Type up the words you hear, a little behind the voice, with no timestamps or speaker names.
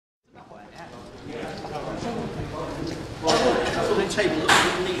table looks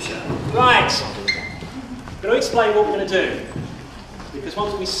a bit neater. Right. I'm going to explain what we're going to do. Because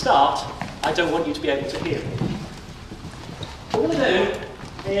once we start, I don't want you to be able to hear me. What we're going to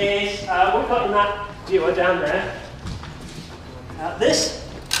do is, what we've got in that viewer down there, this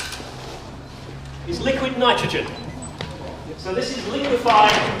is liquid nitrogen. So this is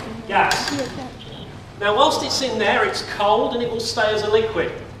liquefied gas. Now whilst it's in there, it's cold and it will stay as a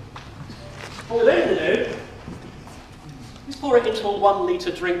liquid. What we're then going to do is pour it into a 1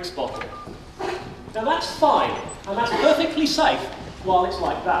 litre drinks bottle. Now that's fine, and that's perfectly safe while it's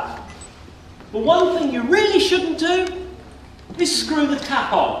like that. But one thing you really shouldn't do is screw the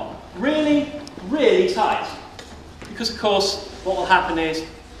tap on really, really tight. Because of course, what will happen is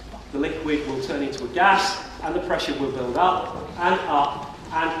the liquid will turn into a gas and the pressure will build up and up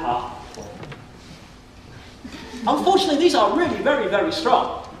and up. Unfortunately, these are really very, very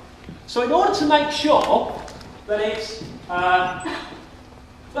strong. So in order to make sure that it's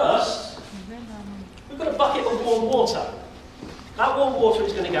first, we've got a bucket of warm water. That warm water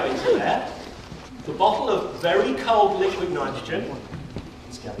is going to go into there. The bottle of very cold liquid nitrogen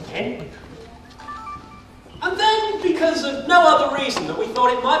is going in. And then, because of no other reason that we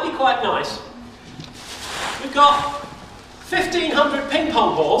thought it might be quite nice, we've got 1,500 ping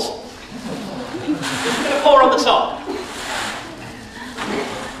pong balls that we're going to pour on the top.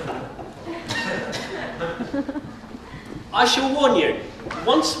 I shall warn you,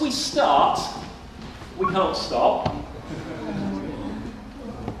 once we start, we can't stop.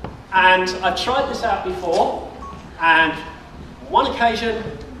 And I've tried this out before, and on one occasion,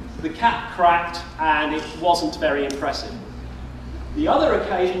 the cap cracked and it wasn't very impressive. The other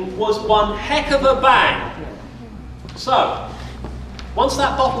occasion was one heck of a bang. So, once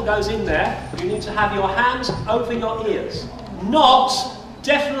that bottle goes in there, you need to have your hands over your ears. Not,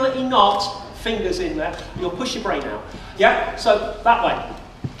 definitely not, fingers in there. You'll push your brain out. Yeah, so that way.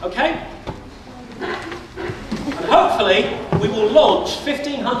 Okay? And hopefully, we will launch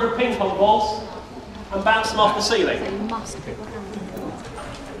 1,500 ping pong balls and bounce them off the ceiling.